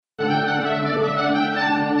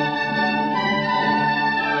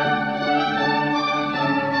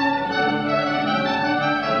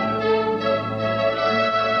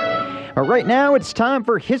Right now, it's time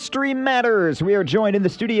for History Matters. We are joined in the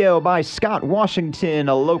studio by Scott Washington,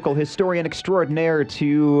 a local historian extraordinaire,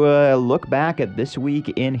 to look back at this week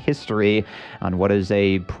in history on what is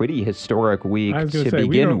a pretty historic week to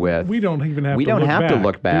begin with. We don't even have we to don't look have back, to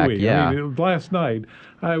look back. do we? Yeah. I mean, last night,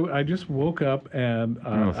 I just woke up and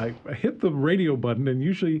I hit the radio button, and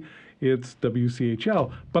usually it's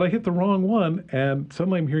WCHL, but I hit the wrong one, and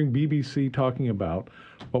suddenly I'm hearing BBC talking about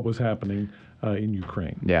what was happening in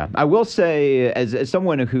Ukraine. Yeah, I will say, as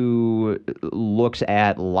someone who looks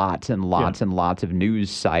at lots and lots and lots of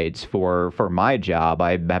news sites for my job,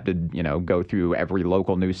 I have to go through every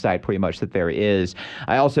local news site pretty much that there is.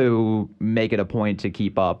 I also make it a point to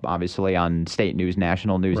keep up, obviously, on state news,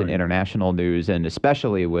 national news, and international news, and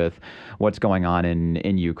especially with what's going on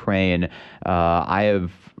in Ukraine. I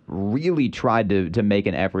have really tried to make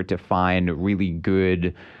an effort to find really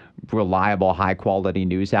good, reliable, high-quality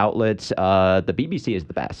news outlets. The BBC is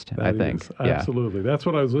the best, I think. Absolutely. That's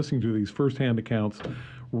what I was listening to, these first-hand accounts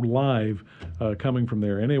live coming from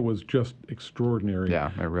there, and it was just extraordinary.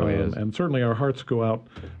 Yeah, it really is. And certainly our hearts go out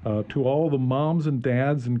to all the moms and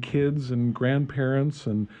dads and kids and grandparents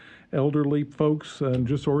and elderly folks and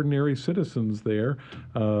just ordinary citizens there.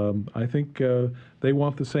 I think they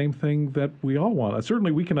want the same thing that we all want.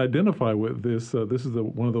 Certainly we can identify with this. This is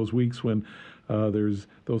one of those weeks when there's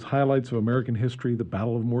those highlights of American history, the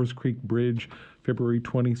Battle of Moores Creek Bridge, February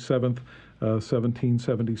 27th,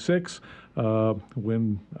 1776,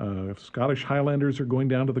 when Scottish Highlanders are going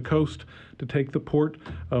down to the coast to take the port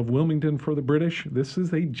of Wilmington for the British. This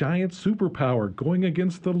is a giant superpower going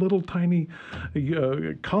against the little tiny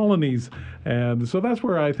colonies. And so that's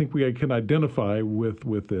where I think we can identify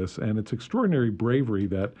with this. And it's extraordinary bravery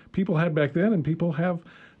that people had back then and people have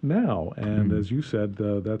now. And as you said,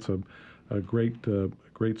 that's a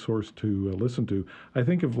great source to listen to. I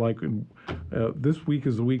think of this week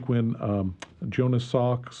is the week when Jonas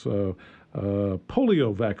Salk's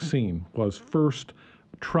polio vaccine was first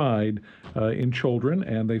tried in children,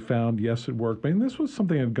 and they found, yes, it worked. I mean, this was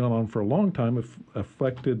something that had gone on for a long time. It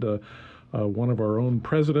affected one of our own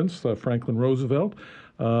presidents, Franklin Roosevelt.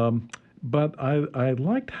 But I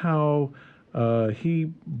liked how he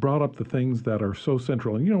brought up the things that are so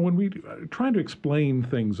central. And, when we trying to explain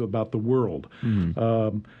things about the world,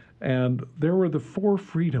 and there were the 4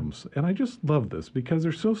 freedoms. And I just love this because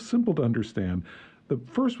they're so simple to understand. The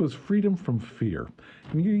first was freedom from fear.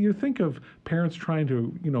 And you think of parents trying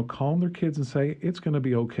to, calm their kids and say, it's going to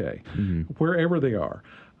be okay, wherever they are.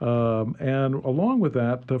 And along with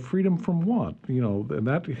that, the freedom from want, and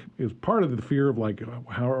that is part of the fear of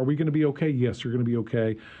how are we going to be okay? Yes, you're going to be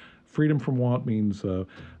okay. Freedom from want means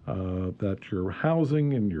that your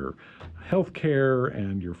housing and your health care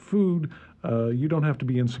and your food, you don't have to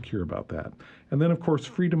be insecure about that. And then, of course,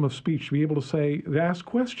 freedom of speech, to be able to ask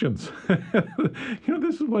questions.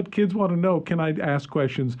 This is what kids want to know. Can I ask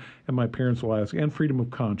questions? And my parents will ask. And freedom of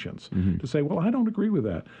conscience, to say, well, I don't agree with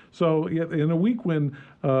that. So in a week when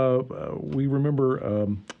we remember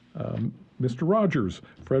Mr. Rogers,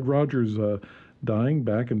 Fred Rogers, dying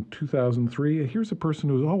back in 2003, here's a person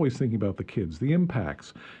who's always thinking about the kids, the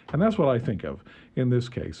impacts. And that's what I think of in this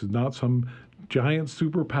case. It's not some giant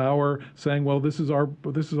superpower saying, well, this is our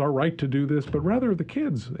right to do this, but rather the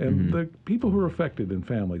kids and the people who are affected in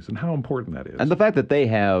families and how important that is. And the fact that they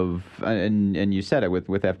have, and you said it with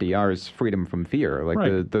FDR's freedom from fear,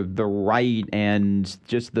 the right and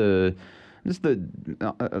just the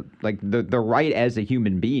right as a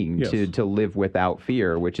human being to live without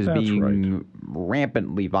fear, which is being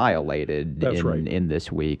rampantly violated in this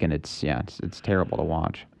week, and it's terrible to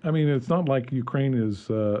watch. I mean, it's not like Ukraine has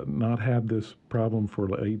not had this problem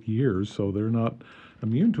for 8 years, so they're not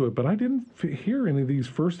immune to it. But I didn't hear any of these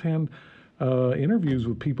firsthand interviews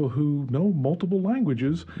with people who know multiple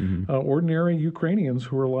languages, ordinary Ukrainians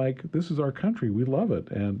who are like, "This is our country, we love it,"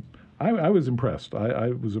 and I was impressed. I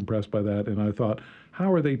was impressed by that, and I thought,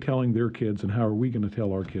 how are they telling their kids, and how are we going to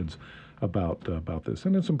tell our kids about this?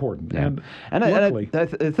 And it's important. Yeah. And luckily, I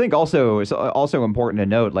think also it's also important to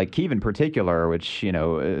note, Kyiv in particular, which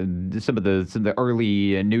some of the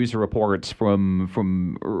early news reports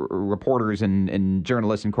from reporters and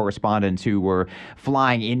journalists and correspondents who were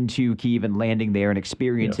flying into Kyiv and landing there and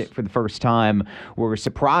experiencing it for the first time were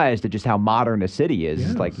surprised at just how modern a city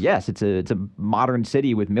is. Yes. It's a modern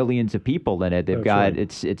city with millions of people in it. They've got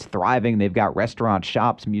it's thriving. They've got restaurants,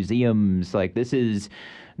 shops, museums.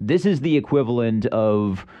 This is the equivalent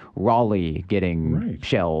of Raleigh getting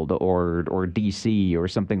shelled or D.C. or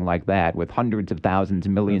something like that, with hundreds of thousands,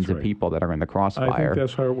 millions of people that are in the crossfire. I think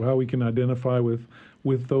that's how we can identify with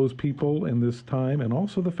with those people in this time, and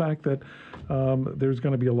also the fact that there's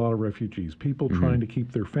going to be a lot of refugees, people trying to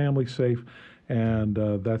keep their family safe, and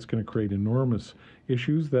that's going to create enormous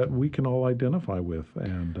issues that we can all identify with.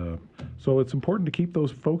 And so it's important to keep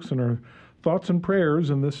those folks in our thoughts and prayers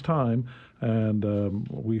in this time, and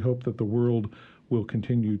we hope that the world will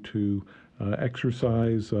continue to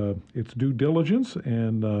exercise its due diligence,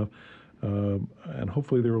 and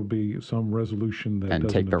hopefully there will be some resolution that and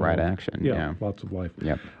doesn't take the right involve- action. Yeah, lots of life.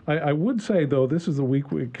 Yep. I would say, though, this is a week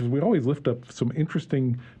because we always lift up some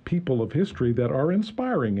interesting people of history that are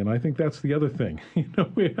inspiring, and I think that's the other thing.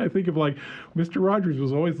 I think of like Mr. Rogers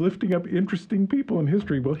was always lifting up interesting people in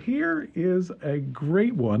history. Well, here is a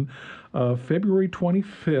great one, February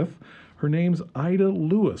 25th. Her name's Ida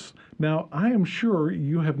Lewis. Now, I am sure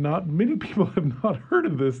many people have not heard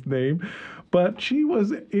of this name, but she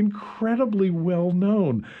was incredibly well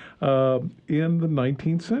known in the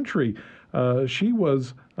 19th century. She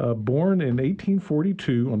was born in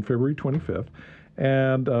 1842 on February 25th,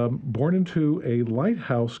 and born into a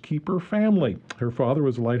lighthouse keeper family. Her father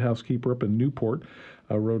was a lighthouse keeper up in Newport,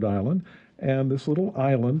 Rhode Island, and this little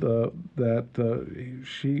island that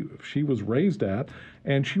she was raised at,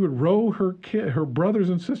 and she would row her brothers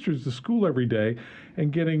and sisters to school every day,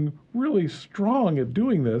 and getting really strong at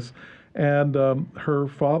doing this. And her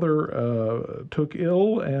father took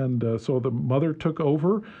ill, and so the mother took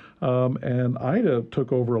over, and Ida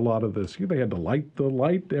took over a lot of this. They had to light the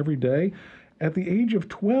light every day. At the age of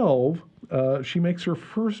 12, she makes her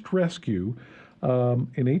first rescue in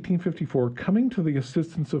 1854, coming to the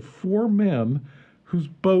assistance of 4 men whose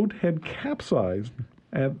boat had capsized.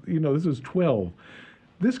 And, this is 12.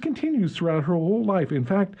 This continues throughout her whole life. In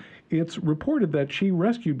fact, it's reported that she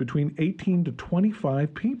rescued between 18 to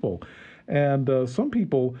 25 people. And some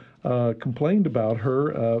people complained about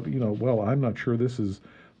her, well, I'm not sure this is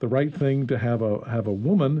the right thing to have a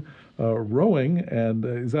woman rowing, and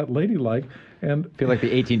is that ladylike? And I feel like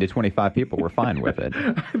the 18 to 25 people were fine with it.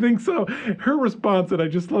 I think so. Her response, and I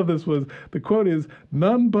just love this, was, the quote is,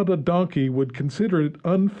 "None but a donkey would consider it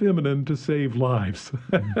unfeminine to save lives."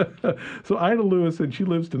 So Ida Lewis, and she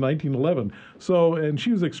lives to 1911. And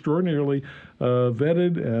she was extraordinarily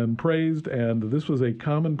vetted and praised, and this was a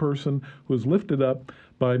common person who was lifted up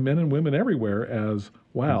by men and women everywhere as,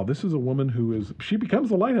 wow, this is a woman she becomes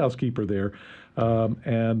the lighthouse keeper there,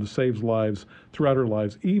 and saves lives throughout her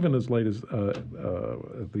lives, even as late as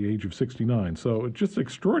at the age of 69. So just an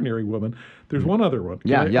extraordinary woman. There's one other one.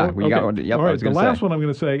 We got one. Yep, all right, the last say. one I'm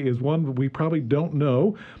going to say is one we probably don't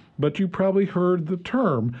know, but you probably heard the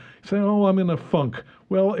term, saying, "Oh, I'm in a funk."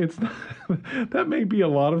 Well, it's that may be a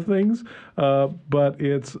lot of things, but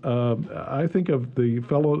it's I think of the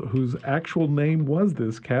fellow whose actual name was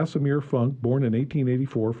this, Casimir Funk, born in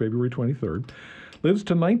 1884, February 23rd, lives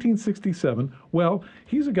to 1967. Well,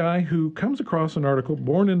 he's a guy who comes across an article,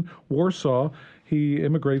 born in Warsaw. He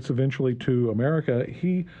immigrates eventually to America.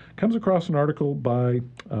 He comes across an article by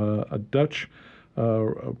a Dutch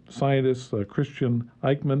scientist, Christian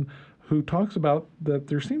Eichmann, who talks about that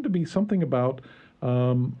there seemed to be something about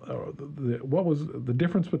what was the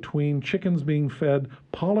difference between chickens being fed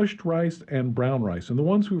polished rice and brown rice. And the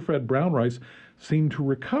ones who were fed brown rice seemed to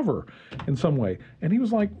recover in some way. And he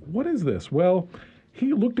was like, what is this? Well,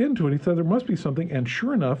 he looked into it. He said there must be something. And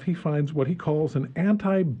sure enough, he finds what he calls an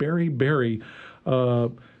anti-beriberi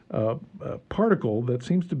particle that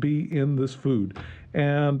seems to be in this food.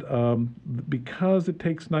 And because it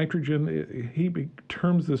takes nitrogen, he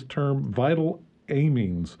terms this term vital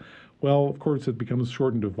amines. Well, of course, it becomes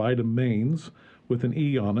shortened to vitamins with an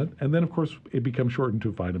E on it. And then, of course, it becomes shortened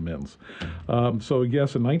to vitamins. So,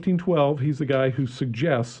 yes, in 1912, he's the guy who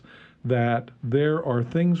suggests that there are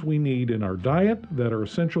things we need in our diet that are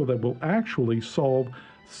essential that will actually solve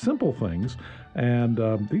simple things. And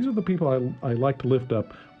these are the people I like to lift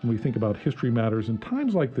up when we think about History Matters in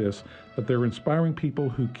times like this, that they're inspiring people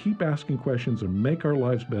who keep asking questions and make our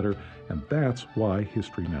lives better, and that's why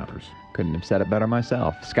History Matters. Couldn't have said it better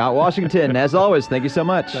myself. Scott Washington, as always, thank you so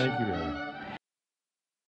much. Thank you, Barry.